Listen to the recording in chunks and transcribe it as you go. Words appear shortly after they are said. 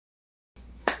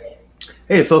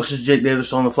Hey folks, it's Jake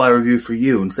Davis on the Fly Review for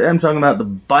you. And today I'm talking about the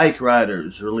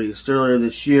Bikeriders, released earlier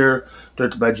this year,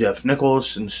 directed by Jeff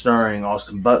Nichols and starring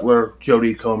Austin Butler,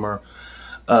 Jodie Comer,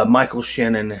 Michael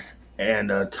Shannon,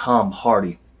 and Tom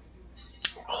Hardy.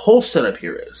 Whole setup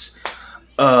here is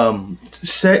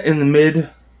set in the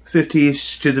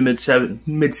mid-50s to the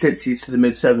mid-60s to the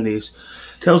mid-70s.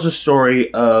 Tells the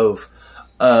story of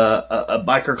a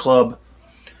biker club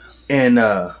in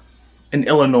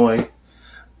Illinois.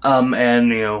 And,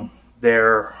 you know,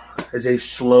 there, as they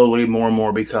slowly more and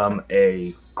more become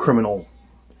a criminal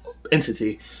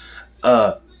entity,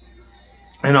 and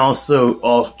also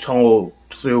all told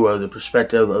through the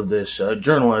perspective of this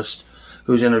journalist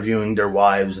who's interviewing their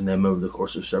wives and them over the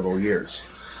course of several years.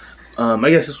 I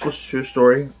guess this was a true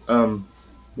story.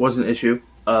 Was an issue.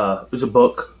 It was a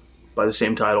book by the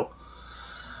same title.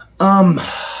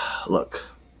 Look,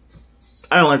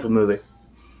 I don't like the movie.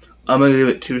 I'm going to give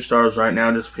it 2 stars right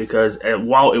now just because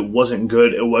while it wasn't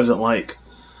good, it wasn't like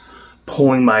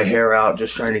pulling my hair out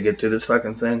just trying to get through this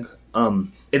fucking thing.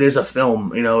 It is a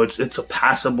film, you know, it's a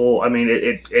passable, I mean,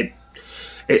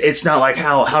 it's not like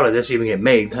how did this even get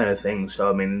made kind of thing. So,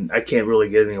 I mean, I can't really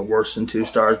get any worse than 2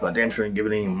 stars, but I damn sure didn't give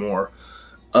it any more.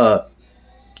 I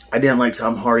didn't like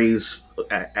Tom Hardy's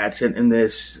accent in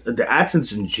this. The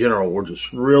accents in general were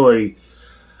just really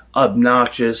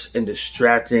obnoxious and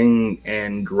distracting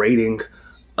and grating.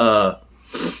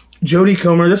 Jodie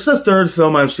Comer, this is the 3rd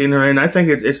film I've seen her in. I think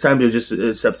it's time to just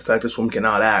accept the fact this woman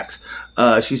cannot act.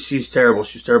 She's terrible.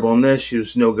 She's terrible in this. She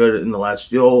was no good in The Last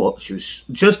Duel. She was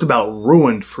just about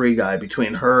ruined Free Guy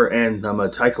between her and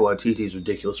Taika Waititi's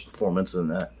ridiculous performance in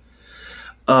that.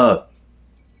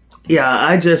 Yeah,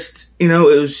 I just, you know,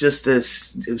 it was just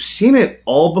this, I've seen it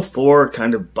all before,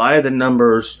 kind of by the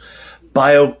numbers,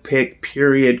 biopic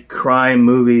period crime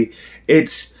movie.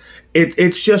 It's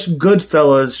just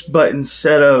Goodfellas, but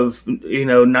instead of, you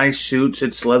know, nice suits,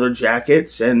 it's leather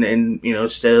jackets, and you know,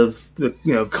 instead of the,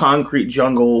 you know, concrete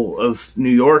jungle of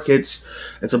New York, it's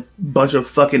a bunch of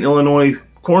fucking Illinois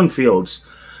cornfields.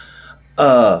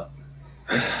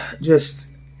 Just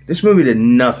this movie did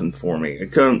nothing for me.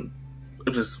 It's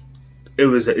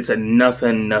a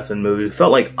nothing movie. It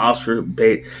felt like Oscar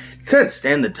bait. Couldn't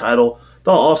stand the title.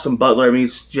 Thought Austin Butler, I mean,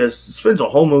 he just spends a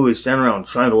whole movie standing around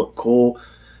trying to look cool.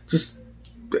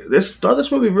 Thought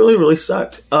this movie really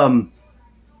sucked. And,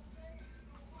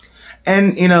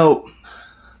 you know,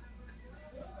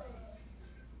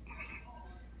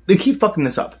 they keep fucking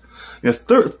this up. You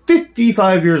know,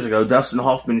 55 years ago, Dustin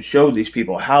Hoffman showed these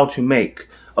people how to make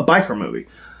a biker movie.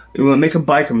 You want to make a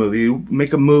biker movie, you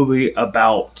make a movie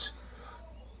about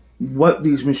what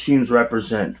these machines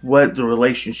represent, what the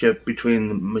relationship between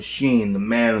the machine, the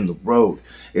man, and the road.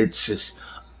 It's just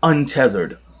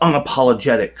untethered,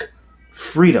 unapologetic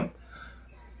freedom.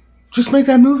 Just make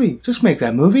that movie. Just make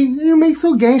that movie. You make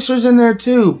some gangsters in there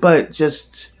too, but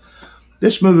just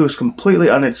this movie was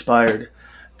completely uninspired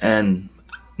and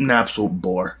an absolute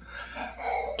bore.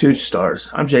 2 stars.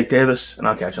 I'm Jake Davis, and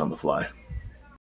I'll catch you on the fly.